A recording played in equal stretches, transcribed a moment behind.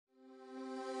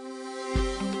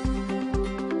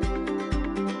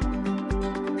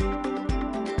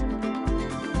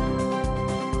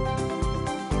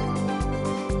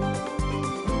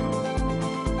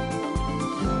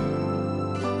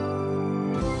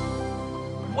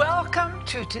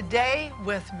to Today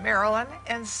with Marilyn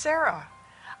and Sarah.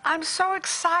 I'm so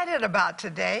excited about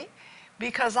today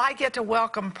because I get to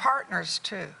welcome partners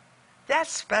too. That's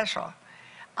special.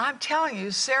 I'm telling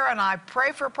you, Sarah and I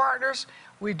pray for partners.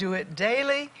 We do it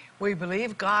daily. We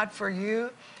believe God for you.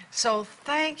 So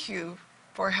thank you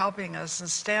for helping us and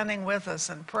standing with us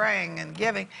and praying and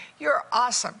giving. You're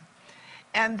awesome.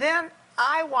 And then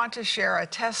I want to share a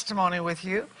testimony with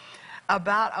you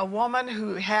about a woman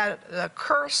who had the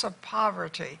curse of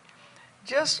poverty,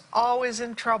 just always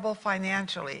in trouble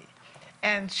financially.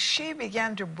 And she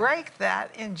began to break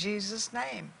that in Jesus'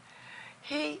 name.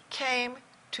 He came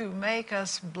to make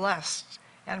us blessed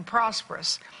and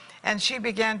prosperous. And she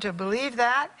began to believe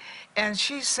that, and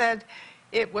she said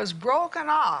it was broken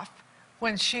off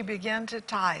when she began to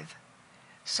tithe.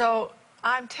 So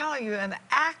I'm telling you, an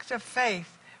act of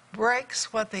faith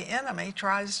breaks what the enemy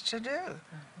tries to do.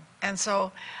 And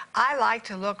so I like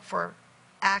to look for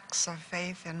acts of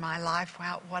faith in my life,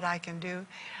 what I can do.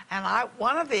 And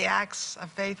one of the acts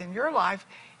of faith in your life,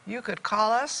 you could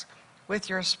call us with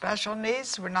your special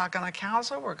needs. We're not going to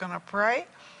counsel, we're going to pray.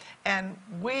 And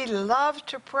we love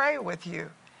to pray with you.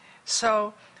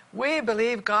 So we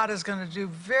believe God is going to do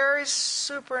very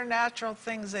supernatural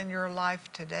things in your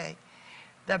life today.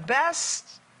 The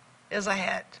best is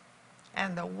ahead,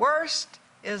 and the worst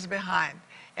is behind.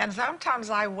 And sometimes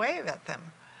I wave at them.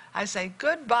 I say,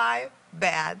 goodbye,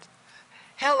 bad.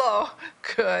 Hello,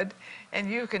 good.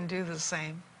 And you can do the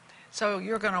same. So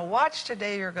you're going to watch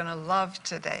today. You're going to love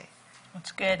today.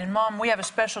 That's good. And Mom, we have a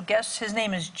special guest. His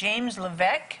name is James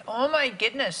Levesque. Oh my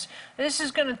goodness. This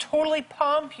is going to totally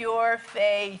pump your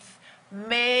faith.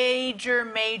 Major,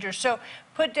 major. So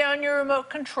put down your remote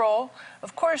control.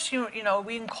 Of course, you know,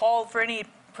 we can call for any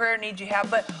prayer needs you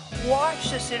have, but watch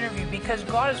this interview because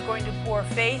God is going to pour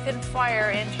faith and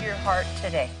fire into your heart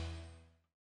today.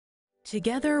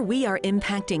 Together, we are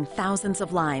impacting thousands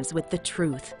of lives with the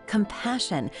truth,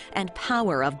 compassion, and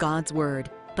power of God's Word.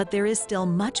 But there is still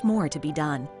much more to be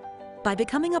done. By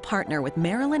becoming a partner with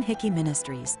Marilyn Hickey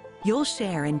Ministries, you'll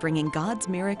share in bringing God's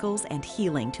miracles and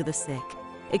healing to the sick,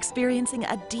 experiencing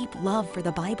a deep love for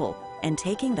the Bible, and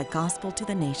taking the gospel to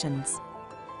the nations.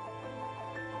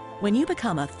 When you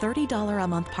become a $30 a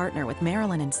month partner with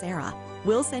Marilyn and Sarah,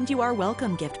 we'll send you our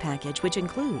welcome gift package, which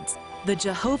includes the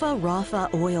Jehovah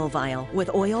Rapha oil vial with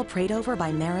oil prayed over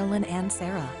by Marilyn and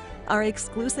Sarah, our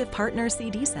exclusive partner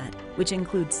CD set, which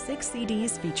includes 6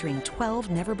 CDs featuring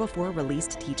 12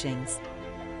 never-before-released teachings,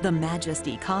 the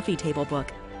Majesty Coffee Table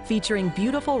Book, featuring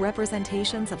beautiful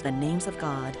representations of the names of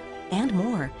God, and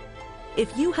more.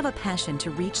 If you have a passion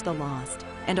to reach the lost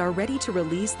and are ready to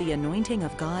release the anointing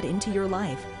of God into your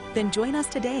life, then join us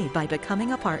today by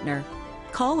becoming a partner.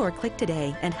 Call or click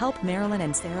today and help Marilyn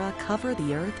and Sarah cover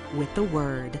the earth with the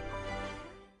Word.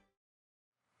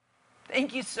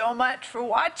 Thank you so much for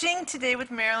watching Today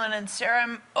with Marilyn and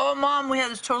Sarah. Oh, Mom, we have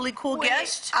this totally cool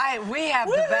guest. We have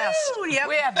the best. Yep.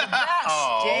 We have the best.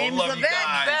 Oh, James love you Levesque.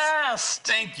 guys. Best.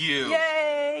 Thank you.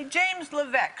 Yay, James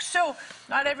Levesque. So,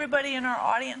 not everybody in our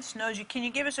audience knows you. Can you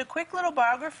give us a quick little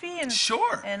biography? And,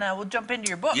 Sure. And we'll jump into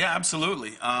your book. Yeah,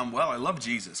 absolutely. Well, I love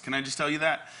Jesus. Can I just tell you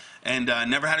that? And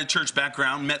never had a church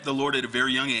background, met the Lord at a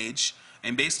very young age,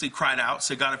 and basically cried out,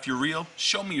 said, God, if you're real,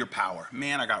 show me your power.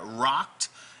 Man, I got rocked.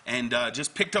 And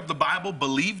just picked up the Bible,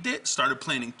 believed it, started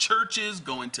planting churches,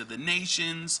 going to the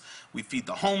nations. We feed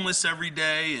the homeless every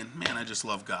day, and man, I just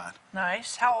love God.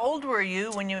 Nice. How old were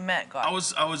you when you met God?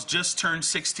 I was just turned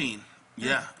 16.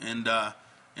 Yeah, and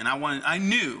I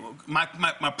knew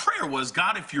my prayer was,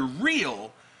 God, if you're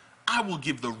real, I will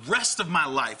give the rest of my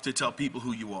life to tell people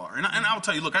who you are. And I'll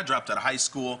tell you, look, I dropped out of high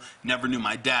school, never knew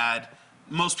my dad.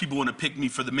 Most people wouldn't have picked me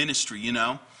for the ministry, you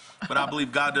know. But I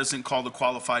believe God doesn't call the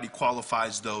qualified, He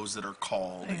qualifies those that are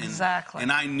called. Exactly.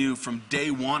 And I knew from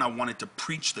day one I wanted to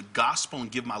preach the gospel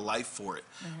and give my life for it,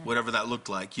 whatever that looked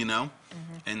like, you know?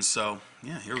 And so,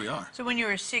 yeah, here we are. So when you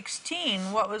were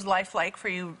 16, what was life like for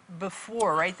you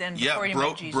before, right then, before you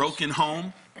met Jesus? Broken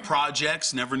home,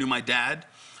 projects, never knew my dad.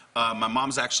 My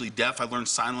mom's actually deaf. I learned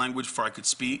sign language before I could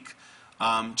speak.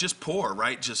 Just poor,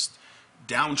 right? Just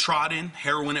downtrodden,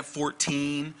 heroin at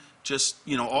 14, just,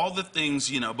 you know, all the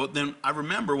things, you know. But then I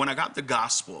remember when I got the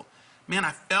gospel, man, I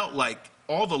felt like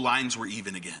all the lines were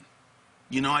even again.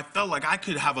 You know, I felt like I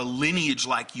could have a lineage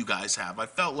like you guys have. I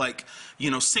felt like,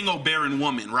 you know, single barren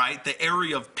woman, right? The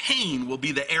area of pain will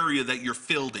be the area that you're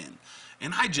filled in.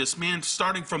 And I just, man,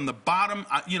 starting from the bottom,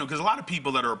 you know, because a lot of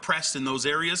people that are oppressed in those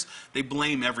areas, they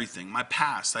blame everything. My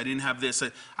past, I didn't have this.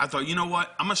 I thought, you know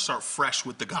what? I'm going to start fresh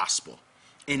with the gospel.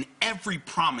 And every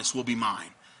promise will be mine.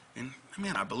 And,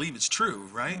 man, I believe it's true,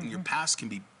 right? And your past can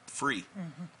be free.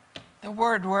 The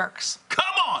Word works. Come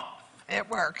on! It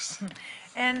works.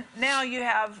 And now you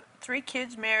have 3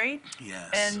 kids married. Yes.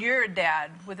 And you're a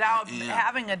dad. Without I am.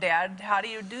 having a dad, how do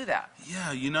you do that?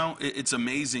 Yeah, you know, it's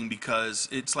amazing because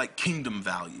it's like kingdom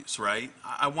values, right?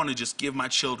 I want to just give my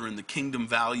children the kingdom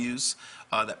values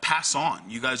that pass on.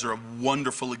 You guys are a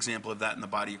wonderful example of that in the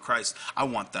body of Christ. I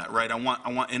want that, right?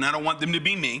 And I don't want them to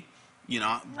be me. You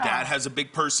know, Dad has a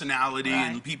big personality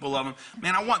and people love him.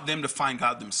 Man, I want them to find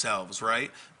God themselves,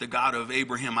 right? The God of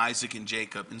Abraham, Isaac, and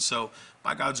Jacob. And so,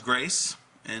 by God's grace,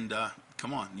 and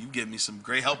come on, you give me some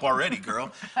great help already,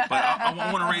 girl. But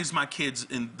I want to raise my kids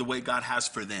in the way God has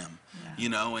for them, you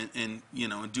know, and you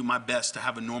know, and do my best to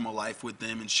have a normal life with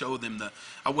them and show them the.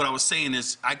 What I was saying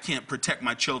is, I can't protect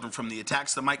my children from the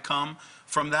attacks that might come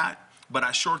from that. But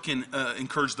I sure can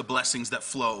encourage the blessings that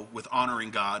flow with honoring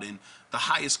God. And the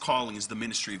highest calling is the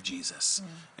ministry of Jesus.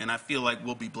 And I feel like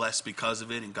we'll be blessed because of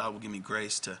it. And God will give me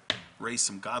grace to raise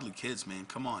some godly kids, man.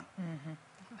 Come on.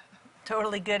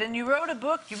 Totally good. And you wrote a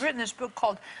book. You've written this book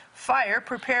called Fire,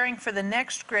 Preparing for the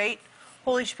Next Great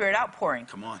Holy Spirit Outpouring.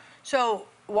 Come on. So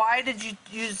why did you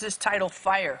use this title,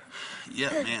 Fire?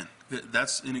 Yeah, man.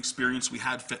 That's an experience we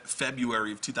had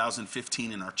February of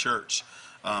 2015 in our church.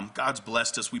 God's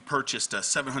blessed us. We purchased a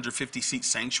 750-seat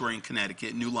sanctuary in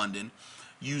Connecticut, New London,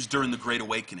 used during the Great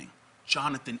Awakening.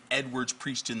 Jonathan Edwards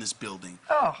preached in this building.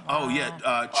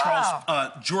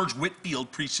 George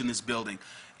Whitfield preached in this building.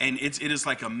 And it is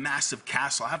like a massive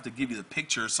castle. I have to give you the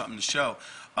picture or something to show.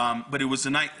 But it was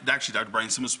the night, actually, Dr.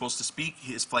 Bryanson was supposed to speak.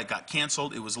 His flight got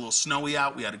canceled. It was a little snowy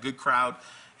out. We had a good crowd.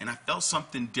 And I felt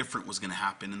something different was going to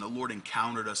happen. And the Lord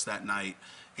encountered us that night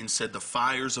and said, the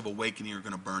fires of awakening are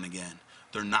going to burn again.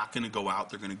 They're not going to go out.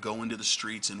 They're going to go into the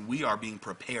streets. And we are being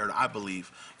prepared, I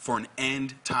believe, for an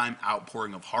end-time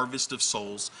outpouring of harvest of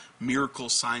souls,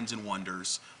 miracles, signs, and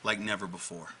wonders like never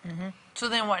before. So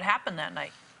then what happened that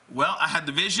night? Well, I had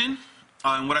the vision.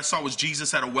 And what I saw was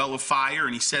Jesus at a well of fire.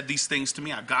 And he said these things to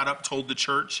me. I got up, told the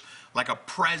church, like a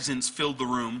presence filled the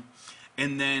room.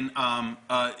 And then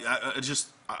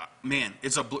man,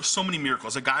 so many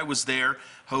miracles. A guy was there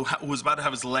who was about to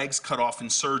have his legs cut off in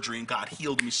surgery, and God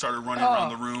healed him. He started running around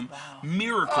the room. Wow.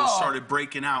 Miracles started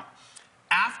breaking out.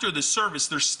 After the service,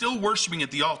 they're still worshiping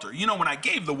at the altar. You know, when I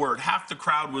gave the word, half the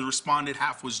crowd responded,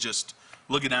 half was just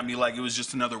looking at me like it was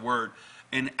just another word.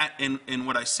 And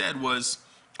what I said was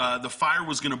the fire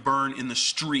was going to burn in the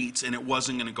streets, and it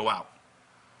wasn't going to go out.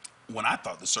 When I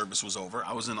thought the service was over,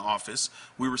 I was in the office.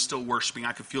 We were still worshiping.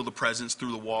 I could feel the presence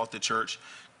through the wall at the church.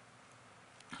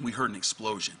 We heard an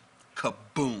explosion.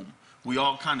 Kaboom. We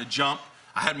all kind of jumped.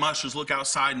 I had my ushers look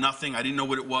outside, nothing. I didn't know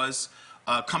what it was.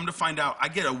 Come to find out, I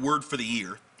get a word for the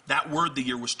year. That word of the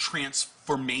year was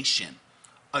transformation.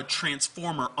 A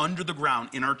transformer under the ground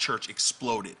in our church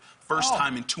exploded. First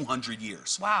time in 200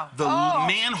 years. Wow. The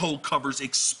manhole covers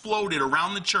exploded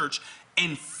around the church,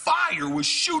 and fire was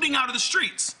shooting out of the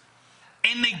streets.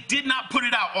 And they did not put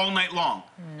it out all night long.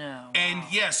 No. And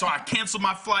so I canceled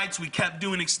my flights. We kept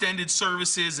doing extended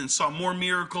services and saw more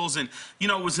miracles. And, you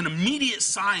know, it was an immediate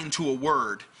sign to a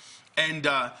word. And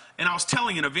I was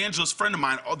telling an evangelist friend of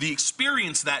mine the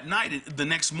experience that night, the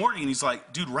next morning. And he's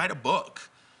like, dude, write a book.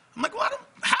 I'm like, well, I don't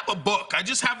have a book. I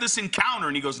just have this encounter.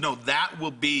 And he goes, no, that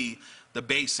will be the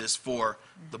basis for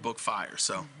the book Fire.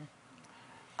 So.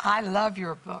 I love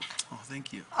your book. Oh,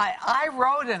 thank you. I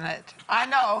wrote in it. I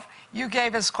know you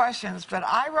gave us questions, but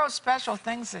I wrote special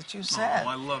things that you said. Oh,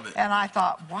 I love it. And I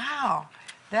thought, wow,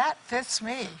 that fits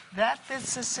me. That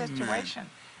fits the situation,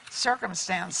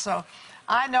 circumstance. So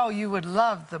I know you would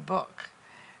love the book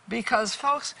because,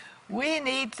 folks, we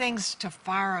need things to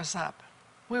fire us up.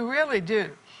 We really do.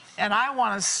 And I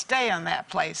want to stay in that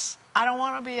place. I don't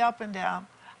want to be up and down.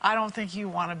 I don't think you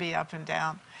want to be up and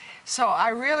down. So I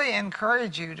really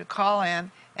encourage you to call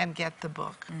in and get the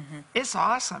book. It's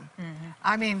awesome.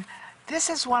 I mean, this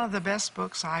is one of the best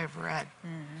books I have read.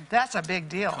 That's a big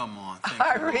deal. Come on.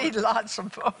 I read lots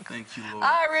of books. Thank you, Lord.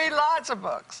 I read lots of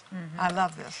books. I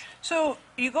love this. So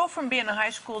you go from being a high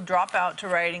school dropout to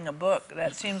writing a book.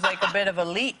 That seems like a bit of a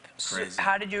leap. Crazy. So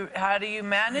how do you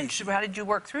manage? Crazy. How did you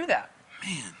work through that?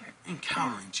 Man,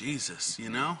 encountering Jesus, you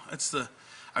know?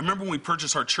 I remember when we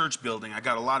purchased our church building, I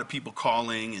got a lot of people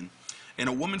calling, and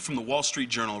a woman from the Wall Street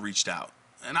Journal reached out.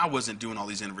 And I wasn't doing all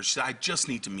these interviews. She said, I just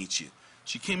need to meet you.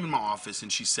 She came in my office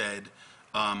and she said,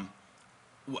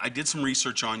 I did some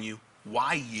research on you.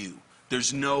 Why you?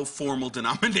 There's no formal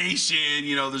denomination,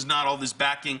 you know, there's not all this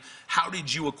backing. How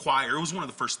did you acquire? It was one of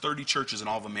the first 30 churches in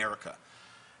all of America.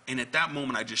 And at that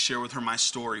moment, I just share with her my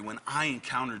story. When I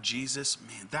encountered Jesus,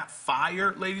 man, that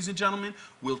fire, ladies and gentlemen,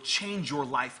 will change your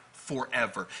life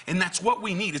forever. And that's what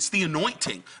we need. It's the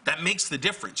anointing that makes the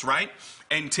difference, right?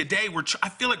 And today, I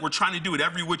feel like we're trying to do it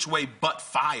every which way but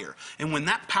fire. And when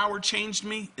that power changed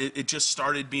me, it just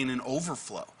started being an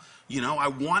overflow. You know, I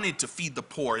wanted to feed the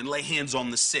poor and lay hands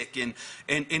on the sick. And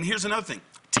here's another thing.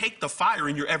 Take the fire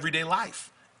in your everyday life.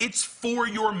 It's for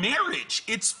your marriage.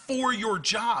 It's for your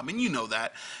job. And you know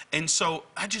that. And so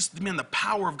the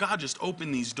power of God just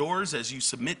opened these doors as you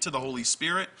submit to the Holy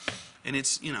Spirit. And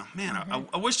it's,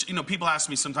 I wish, people ask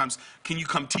me sometimes, can you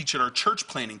come teach at our church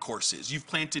planting courses? You've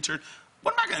planted church.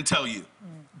 What am I going to tell you?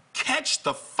 Catch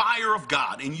the fire of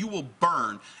God and you will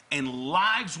burn, and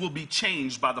lives will be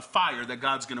changed by the fire that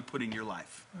God's going to put in your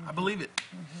life. I believe it.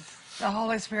 The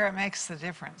Holy Spirit makes the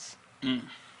difference.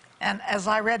 And as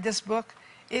I read this book,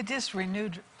 it just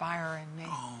renewed fire in me.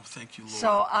 Oh, thank you, Lord.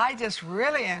 So I just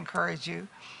really encourage you,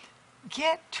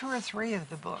 get 2 or 3 of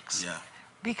the books. Yeah.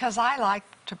 Because I like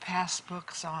to pass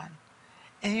books on.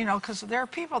 And because there are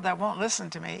people that won't listen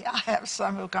to me. I have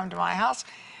some who come to my house.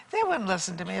 They wouldn't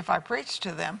listen to me if I preached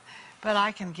to them, but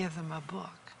I can give them a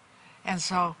book. And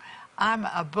so I'm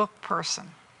a book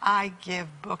person. I give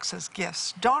books as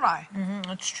gifts, don't I?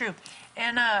 That's true.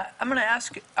 And I want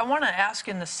to ask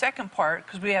in the second part,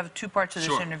 because we have 2 parts of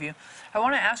this interview. I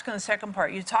want to ask in the second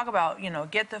part, you talk about,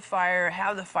 get the fire,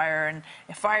 have the fire, and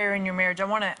fire in your marriage. I'm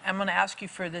going to ask you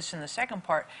for this in the second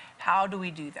part. How do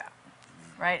we do that?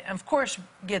 Right? And of course,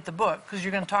 get the book, because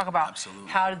you're going to talk about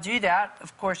how to do that,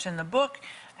 of course, in the book.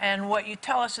 And what you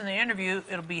tell us in the interview,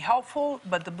 it'll be helpful,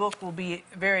 but the book will be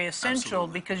very essential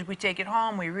because we take it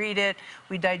home, we read it,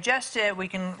 we digest it, we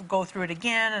can go through it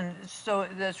again, and so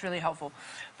that's really helpful.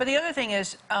 But the other thing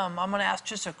is, I'm going to ask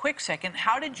just a quick second,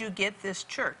 how did you get this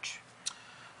church?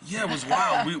 Yeah, it was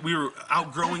wild. We were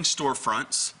outgrowing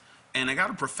storefronts, and I got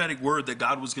a prophetic word that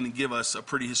God was going to give us a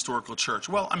pretty historical church.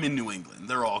 Well, I'm in New England.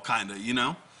 They're all kind of,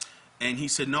 And he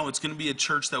said, no, it's going to be a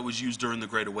church that was used during the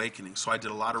Great Awakening. So I did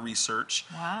a lot of research.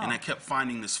 Wow. And I kept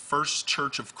finding this First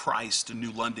Church of Christ in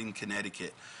New London,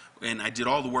 Connecticut. And I did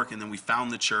all the work, and then we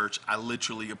found the church. I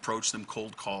literally approached them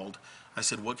cold called. I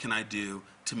said, what can I do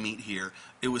to meet here?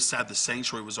 It was sad. The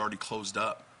sanctuary was already closed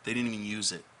up. They didn't even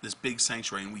use it. This big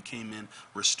sanctuary, and we came in,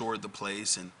 restored the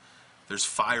place, and there's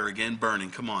fire again burning.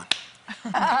 Come on.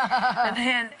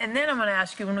 And then I'm going to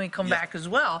ask you when we come back as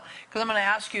well, because I'm going to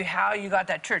ask you how you got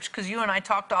that church, because you and I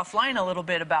talked offline a little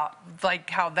bit about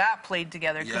how that played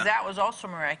together, because that was also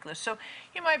miraculous. So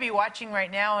you might be watching right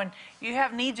now and you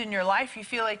have needs in your life. You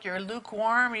feel like you're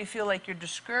lukewarm, you feel like you're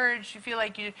discouraged, you feel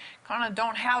like you kind of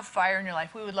don't have fire in your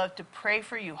life. We would love to pray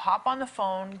for you. Hop on the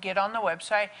phone, get on the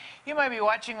website. You might be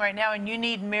watching right now and you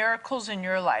need miracles in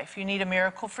your life. You need a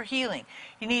miracle for healing.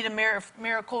 You need a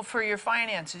miracle for your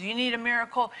finances. You need a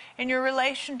miracle in your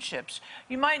relationships.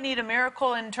 You might need a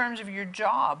miracle in terms of your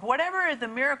job. Whatever the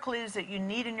miracle is that you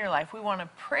need in your life, we want to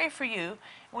pray for you.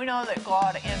 We know that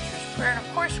God answers prayer. And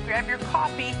of course, grab your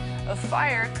copy of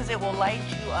Fire, because it will light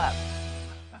you up.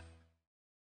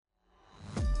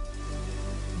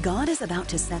 God is about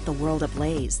to set the world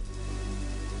ablaze,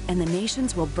 and the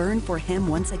nations will burn for Him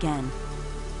once again.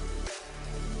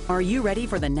 Are you ready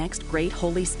for the next great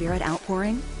Holy Spirit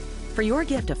outpouring? For your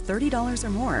gift of $30 or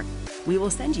more, we will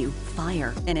send you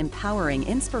Fire, an empowering,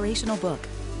 inspirational book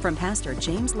from Pastor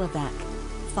James Levesque.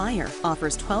 Fire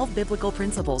offers 12 biblical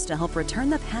principles to help return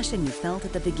the passion you felt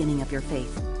at the beginning of your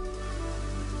faith.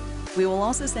 We will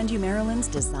also send you Marilyn's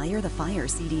Desire the Fire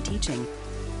CD teaching,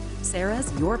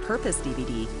 Sarah's Your Purpose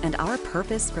DVD, and our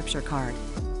Purpose Scripture card.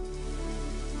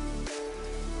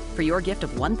 For your gift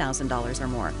of $1,000 or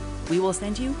more, we will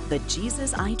send you the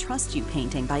Jesus I Trust You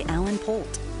painting by Alan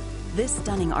Polt. This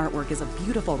stunning artwork is a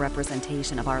beautiful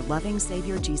representation of our loving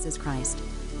Savior Jesus Christ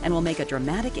and will make a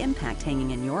dramatic impact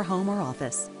hanging in your home or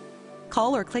office.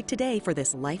 Call or click today for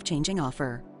this life-changing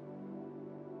offer.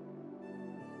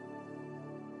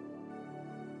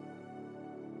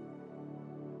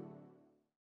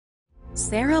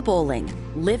 Sarah Bowling,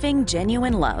 Living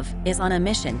Genuine Love, is on a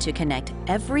mission to connect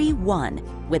everyone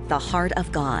with the heart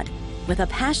of God. With a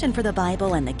passion for the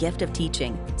Bible and the gift of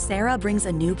teaching, Sarah brings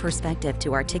a new perspective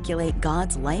to articulate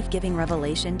God's life-giving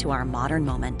revelation to our modern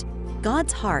moment.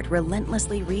 God's heart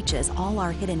relentlessly reaches all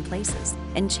our hidden places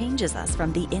and changes us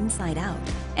from the inside out.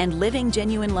 And Living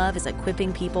Genuine Love is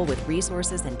equipping people with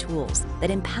resources and tools that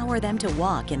empower them to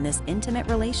walk in this intimate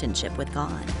relationship with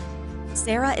God.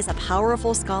 Sarah is a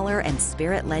powerful scholar and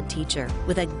spirit-led teacher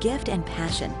with a gift and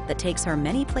passion that takes her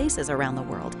many places around the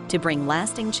world to bring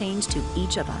lasting change to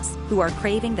each of us who are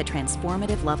craving the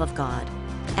transformative love of God.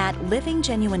 At Living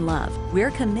Genuine Love,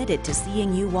 we're committed to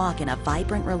seeing you walk in a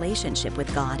vibrant relationship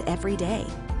with God every day.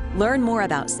 Learn more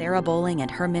about Sarah Bowling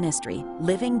and her ministry,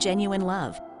 Living Genuine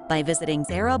Love, by visiting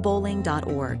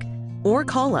sarahbowling.org or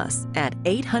call us at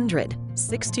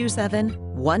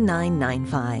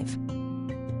 800-627-1995.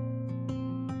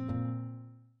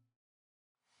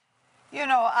 You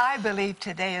know, I believe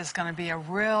today is going to be a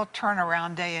real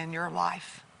turnaround day in your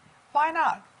life. Why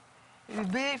not? You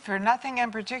believe for nothing in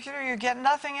particular, you get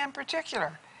nothing in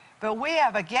particular. But we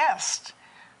have a guest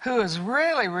who is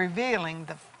really revealing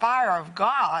the fire of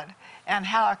God and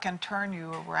how it can turn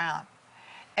you around.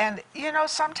 And, you know,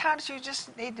 sometimes you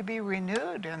just need to be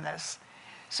renewed in this.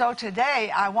 So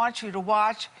today, I want you to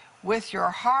watch with your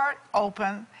heart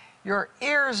open, your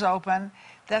ears open,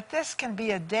 that this can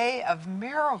be a day of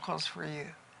miracles for you.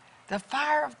 The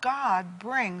fire of God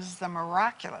brings the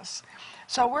miraculous.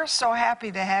 So we're so happy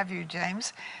to have you,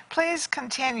 James. Please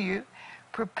continue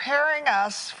preparing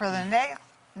us for the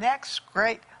next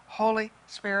great Holy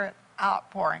Spirit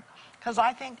outpouring. Because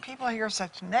I think people hear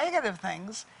such negative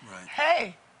things. Right.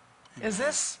 Hey, is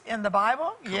this in the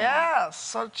Bible? Yes.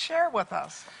 So share with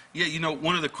us. Yeah, you know,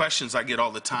 one of the questions I get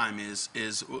all the time is,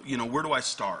 you know, where do I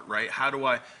start, right? How do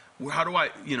I,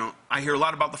 you know, I hear a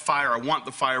lot about the fire. I want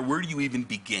the fire. Where do you even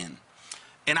begin?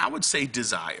 And I would say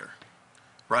desire,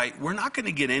 right? We're not going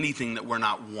to get anything that we're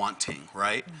not wanting,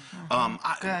 right?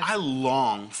 I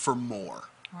long for more,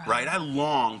 right? I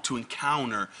long to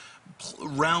encounter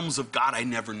realms of God I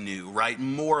never knew, right?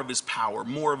 More of his power,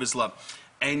 more of his love.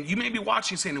 And you may be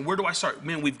watching saying, where do I start?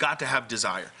 Man, we've got to have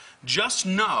desire. Just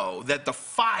know that the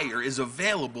fire is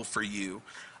available for you.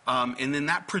 And then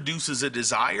that produces a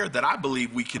desire that I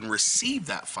believe we can receive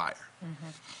that fire.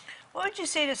 What would you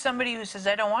say to somebody who says,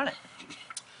 I don't want it?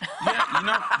 Yeah, you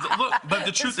know, look, but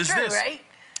the truth is true, this. right?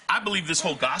 I believe this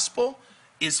whole gospel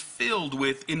is filled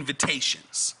with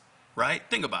invitations, right?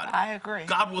 Think about it. I agree.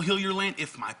 God will heal your land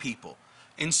if my people.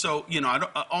 And so, you know,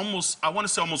 I want to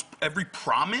say almost every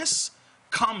promise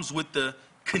comes with the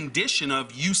condition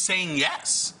of you saying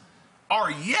yes.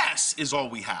 Our yes is all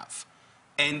we have.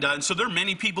 And so there are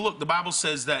many people, look, the Bible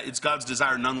says that it's God's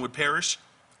desire none would perish,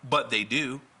 but they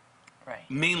do. Right.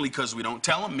 Mainly because we don't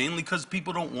tell them, mainly because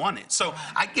people don't want it. So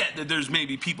I get that there's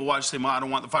maybe people watch say, well, I don't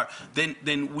want the fire. Then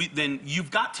you've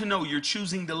got to know you're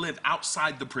choosing to live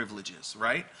outside the privileges,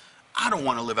 right? I don't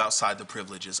want to live outside the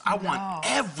privileges. I want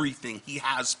everything he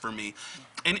has for me.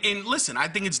 And listen, I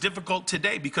think it's difficult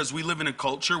today because we live in a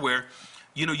culture where,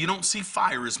 you know, you don't see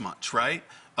fire as much, right?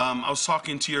 I was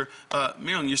talking to your,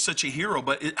 Marilyn, you're such a hero,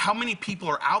 but how many people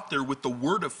are out there with the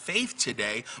word of faith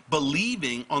today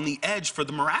believing on the edge for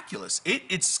the miraculous?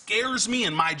 It scares me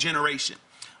in my generation.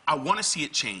 I want to see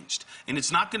it changed. And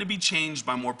it's not going to be changed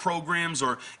by more programs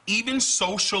or even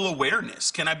social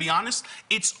awareness. Can I be honest?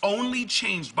 It's only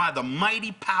changed by the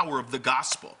mighty power of the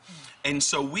gospel. And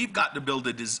so we've got to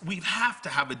we have to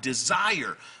have a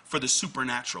desire for the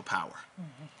supernatural power.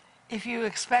 If you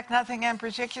expect nothing in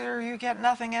particular, you get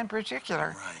nothing in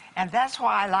particular. Right. And that's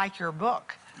why I like your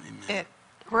book. Amen. It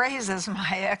raises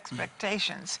my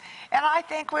expectations. And I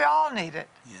think we all need it.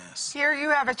 Yes. Here you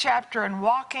have a chapter in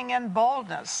walking in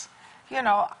boldness. You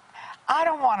know, I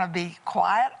don't want to be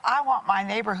quiet. I want my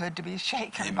neighborhood to be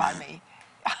shaken by me.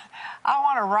 I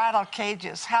want to rattle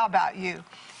cages. How about you?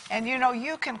 And you know,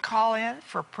 you can call in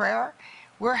for prayer.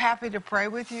 We're happy to pray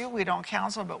with you. We don't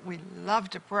counsel, but we love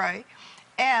to pray.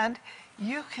 And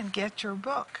you can get your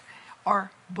book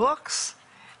or books,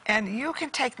 and you can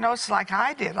take notes like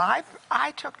I did. I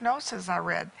took notes as I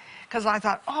read because I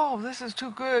thought, oh, this is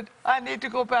too good. I need to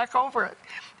go back over it.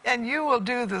 And you will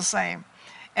do the same.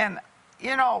 And,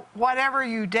 you know, whatever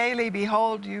you daily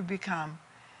behold, you become.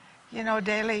 You know,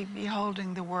 daily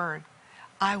beholding the Word.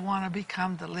 I want to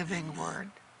become the living Word.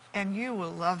 And you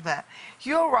will love that.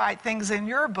 You'll write things in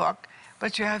your book,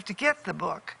 but you have to get the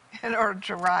book in order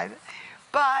to write it.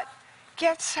 But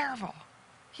get several.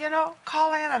 You know,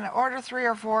 call in and order 3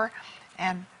 or 4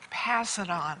 and pass it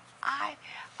on. I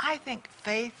think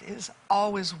faith is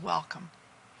always welcome.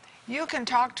 You can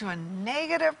talk to a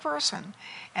negative person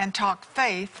and talk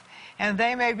faith, and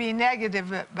they may be negative,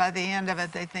 but by the end of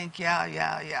it, they think, yeah.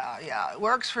 It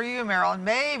works for you, Marilyn.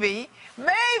 Maybe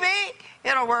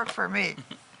it'll work for me.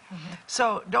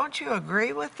 So don't you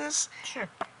agree with this? Sure.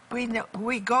 We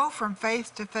go from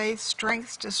faith to faith,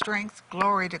 strength to strength,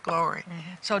 glory to glory.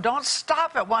 So don't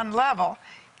stop at one level.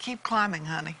 Keep climbing,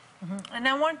 honey. And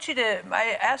I want you to,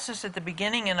 I asked this at the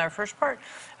beginning in our first part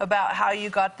about how you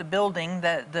got the building,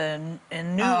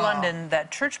 in New London,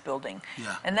 that church building.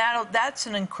 Yeah. And that's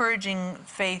an encouraging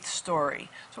faith story.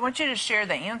 So I want you to share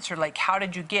the answer, like how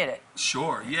did you get it?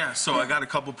 Sure, yeah. So I got a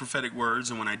couple prophetic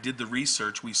words, and when I did the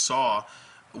research, we saw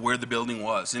where the building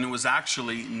was, and it was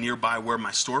actually nearby where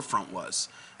my storefront was.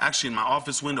 Actually, in my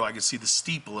office window, I could see the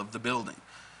steeple of the building.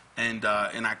 And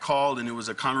I called, and it was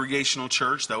a congregational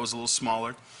church that was a little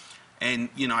smaller. And,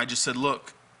 I just said,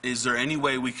 look, is there any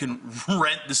way we can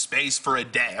rent the space for a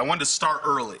day? I wanted to start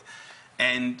early.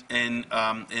 And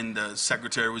the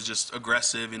secretary was just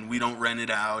aggressive, and we don't rent it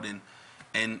out. And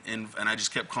I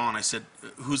just kept calling. I said,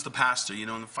 who's the pastor?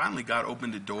 And finally God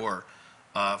opened a door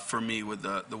for me with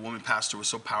the woman pastor was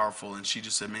so powerful. And she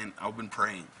just said, man, I've been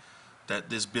praying that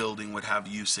this building would have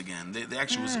use again. They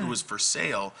actually it was for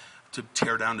sale to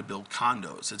tear down to build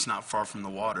condos. It's not far from the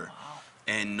water. Wow.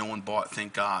 And no one bought,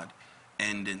 thank God.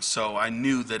 And so I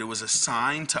knew that it was a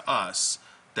sign to us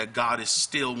that God is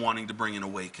still wanting to bring an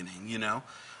awakening,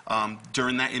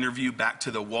 During that interview, back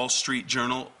to the Wall Street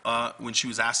Journal, when she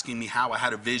was asking me how, I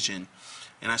had a vision,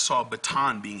 and I saw a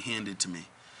baton being handed to me.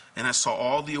 And I saw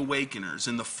all the awakeners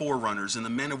and the forerunners and the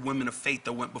men and women of faith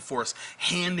that went before us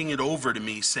handing it over to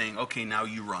me, saying, okay, now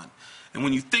you run. And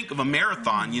when you think of a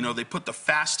marathon, they put the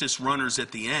fastest runners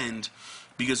at the end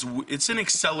because it's an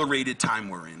accelerated time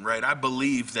we're in, right? I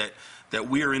believe that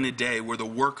we're in a day where the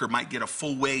worker might get a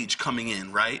full wage coming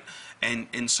in, right?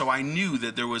 And so I knew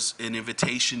that there was an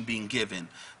invitation being given,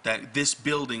 that this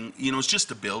building, it's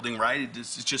just a building, right?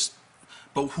 It's just,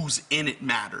 but who's in it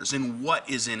matters, and what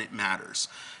is in it matters.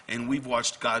 And we've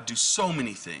watched God do so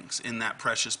many things in that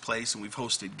precious place, and we've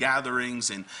hosted gatherings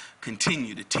and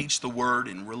continue to teach the word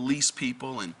and release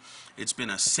people, and it's been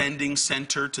a sending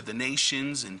center to the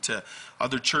nations and to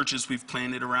other churches we've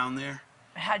planted around there.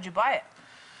 How'd you buy it?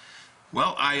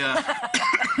 Well,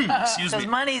 excuse me. Because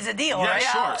money's a deal, yeah, right?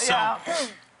 Sure. Yeah. So,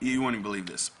 you won't even believe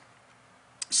this.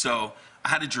 So, I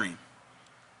had a dream.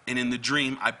 And in the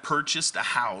dream, I purchased a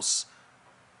house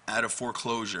at a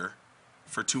foreclosure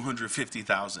for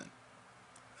 $250,000. I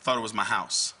thought it was my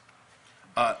house.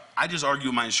 I just argued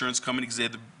with my insurance company because they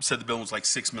said the bill was like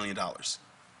 $6 million.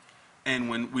 And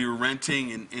when we were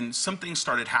renting and some things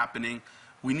started happening,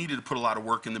 we needed to put a lot of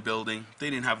work in the building. They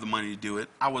didn't have the money to do it.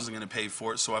 I wasn't going to pay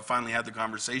for it. So I finally had the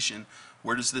conversation,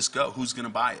 where does this go? Who's going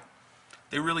to buy it?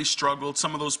 They really struggled.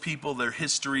 Some of those people, their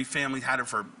history, family had it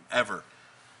forever.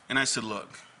 And I said,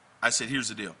 look, here's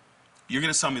the deal. You're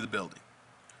going to sell me the building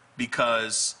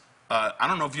because I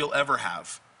don't know if you'll ever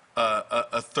have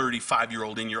a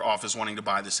 35-year-old in your office wanting to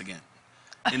buy this again.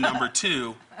 And number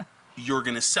two, you're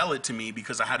going to sell it to me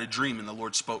because I had a dream and the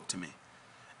Lord spoke to me.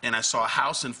 And I saw a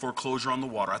house in foreclosure on the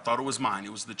water. I thought it was mine.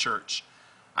 It was the church.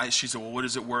 She said, well, what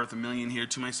is it worth? $1 million here,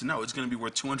 $2 million? I said, no, it's going to be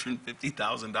worth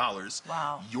 $250,000.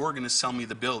 Wow. You're going to sell me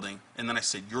the building. And then I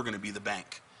said, you're going to be the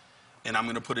bank. And I'm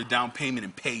going to put a down payment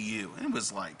and pay you. And it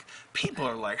was like, people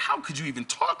are like, how could you even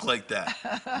talk like that?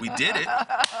 We did it.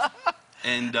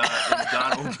 And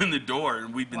God opened the door,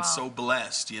 and we've been so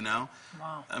blessed,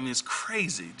 Wow. I mean, it's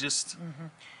crazy. Just... Mm-hmm.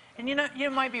 And you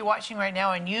might be watching right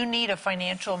now and you need a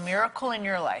financial miracle in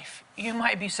your life. You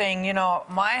might be saying,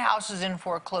 my house is in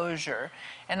foreclosure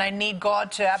and I need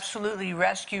God to absolutely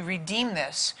rescue, redeem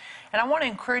this. And I want to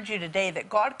encourage you today that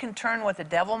God can turn what the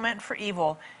devil meant for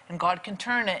evil, and God can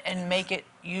turn it and make it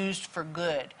used for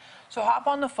good. So hop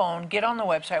on the phone, get on the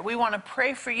website. We want to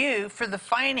pray for you for the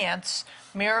financial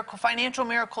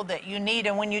miracle that you need.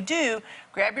 And when you do,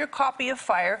 grab your copy of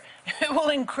Fire. It will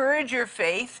encourage your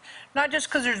faith, not just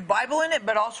because there's Bible in it,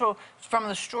 but also from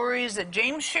the stories that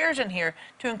James shares in here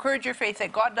to encourage your faith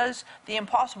that God does the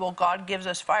impossible. God gives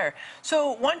us fire.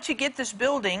 So once you get this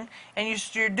building and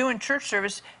you're doing church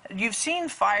service, you've seen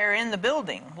fire in the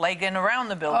building, like and around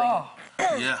the building. Oh.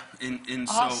 Yeah, and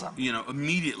Awesome. So,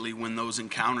 immediately when those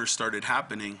encounters started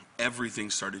happening,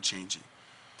 everything started changing.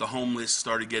 The homeless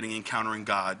started encountering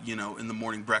God. In the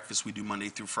morning breakfast we do Monday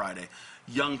through Friday.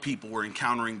 Young people were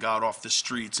encountering God off the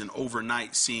streets and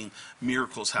overnight seeing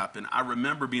miracles happen. I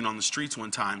remember being on the streets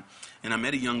one time, and I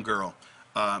met a young girl.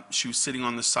 She was sitting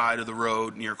on the side of the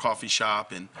road near a coffee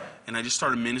shop, and I just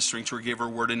started ministering to her, gave her a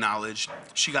word of knowledge.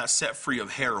 She got set free of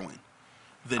heroin.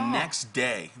 The next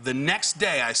day,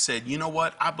 I said, you know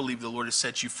what? I believe the Lord has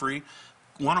set you free.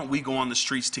 Why don't we go on the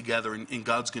streets together, and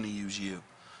God's going to use you.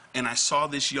 And I saw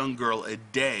this young girl a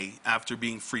day after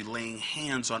being free laying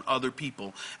hands on other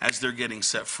people as they're getting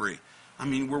set free. I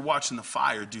mean, we're watching the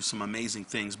fire do some amazing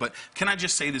things. But can I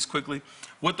just say this quickly?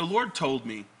 What the Lord told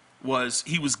me was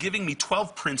he was giving me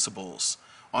 12 principles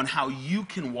on how you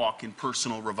can walk in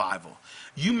personal revival.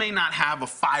 You may not have a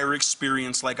fire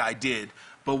experience like I did,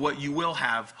 but what you will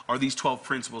have are these 12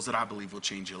 principles that I believe will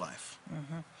change your life.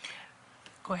 Mm-hmm.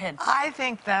 Go ahead. I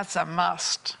think that's a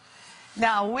must.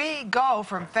 Now, we go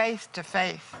from faith to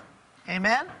faith.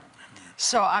 Amen?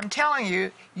 So I'm telling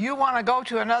you, you want to go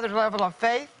to another level of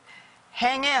faith?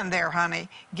 Hang in there, honey.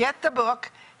 Get the book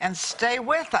and stay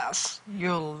with us.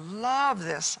 You'll love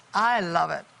this. I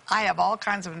love it. I have all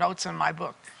kinds of notes in my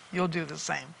book. you'll do the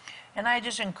same. And I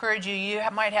just encourage you,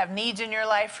 might have needs in your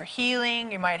life for healing,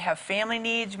 you might have family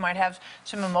needs, you might have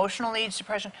some emotional needs,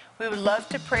 depression. We would love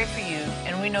to pray for you,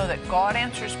 and we know that God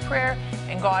answers prayer,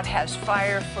 and God has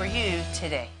fire for you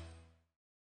today.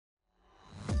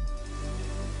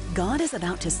 God is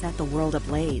about to set the world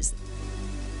ablaze,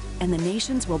 and the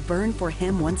nations will burn for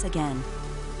Him once again.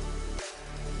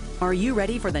 Are you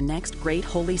ready for the next great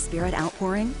Holy Spirit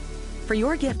outpouring? For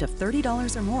your gift of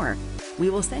 $30 or more, we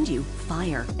will send you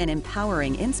Fire, an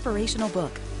empowering, inspirational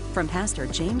book from Pastor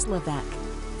James Levesque.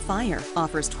 Fire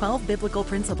offers 12 biblical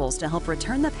principles to help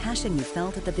return the passion you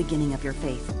felt at the beginning of your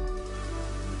faith.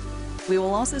 We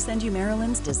will also send you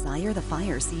Marilyn's Desire the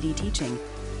Fire CD teaching,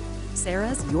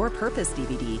 Sarah's Your Purpose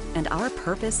DVD, and our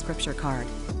Purpose Scripture card.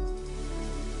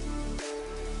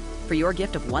 For your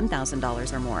gift of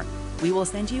 $1,000 or more, we will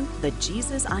send you the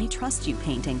Jesus I Trust You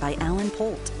painting by Alan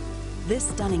Polt. This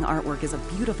stunning artwork is a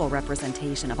beautiful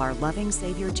representation of our loving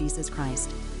Savior Jesus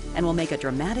Christ and will make a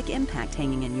dramatic impact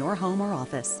hanging in your home or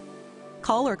office.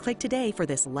 Call or click today for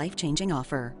this life-changing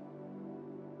offer.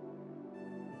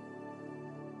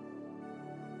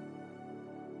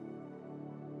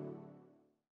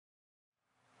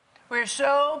 We're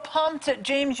so pumped that,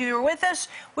 James, you were with us.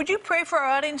 Would you pray for our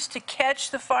audience to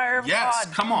catch the fire of God? Yes,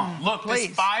 come on. Look, Please.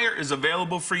 this fire is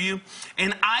available for you,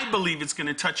 and I believe it's going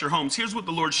to touch your homes. Here's what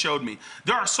the Lord showed me.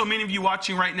 There are so many of you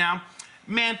watching right now.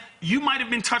 Man, you might have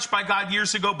been touched by God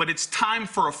years ago, but it's time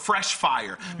for a fresh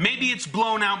fire. Maybe it's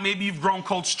blown out. Maybe you've grown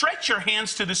cold. Stretch your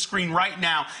hands to the screen right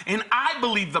now, and I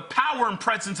believe the power and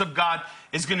presence of God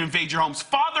is going to invade your homes.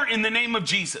 Father, in the name of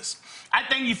Jesus, I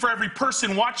thank you for every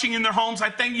person watching in their homes. I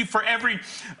thank you for every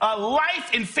life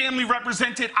and family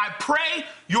represented. I pray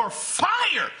your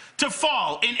fire to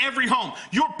fall in every home,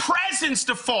 your presence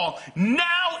to fall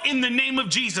now in the name of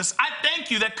Jesus. I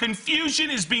thank you that confusion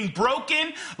is being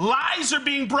broken, lies are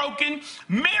being broken,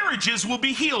 marriages will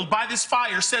be healed by this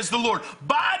fire, says the Lord.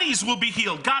 Bodies will be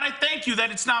healed. God, I thank you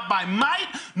that it's not by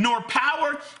might nor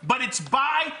power, but it's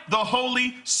by the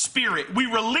Holy Spirit. We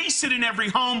release it in every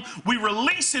home. We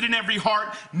release it in every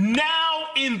heart now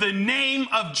in the name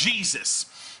of Jesus.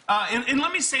 And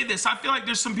let me say this. I feel like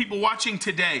there's some people watching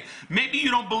today. Maybe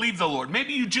you don't believe the Lord.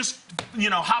 Maybe you just,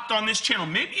 hopped on this channel.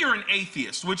 Maybe you're an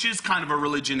atheist, which is kind of a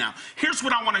religion now. Here's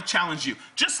what I want to challenge you.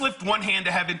 Just lift one hand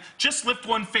to heaven. Just lift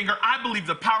one finger. I believe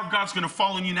the power of God's going to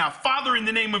fall on you now. Father, in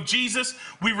the name of Jesus,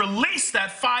 we release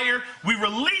that fire. We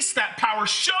release that power.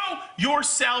 Show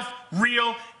yourself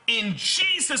real. In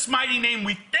Jesus' mighty name,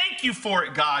 we thank you for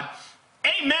it, God.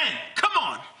 Amen. Come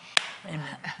on.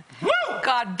 Amen. Woo!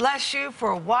 God bless you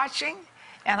for watching.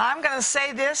 And I'm going to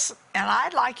say this, and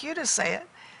I'd like you to say it.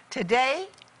 Today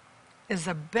is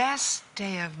the best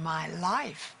day of my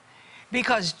life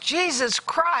because Jesus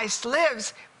Christ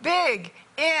lives big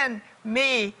in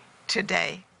me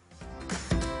today.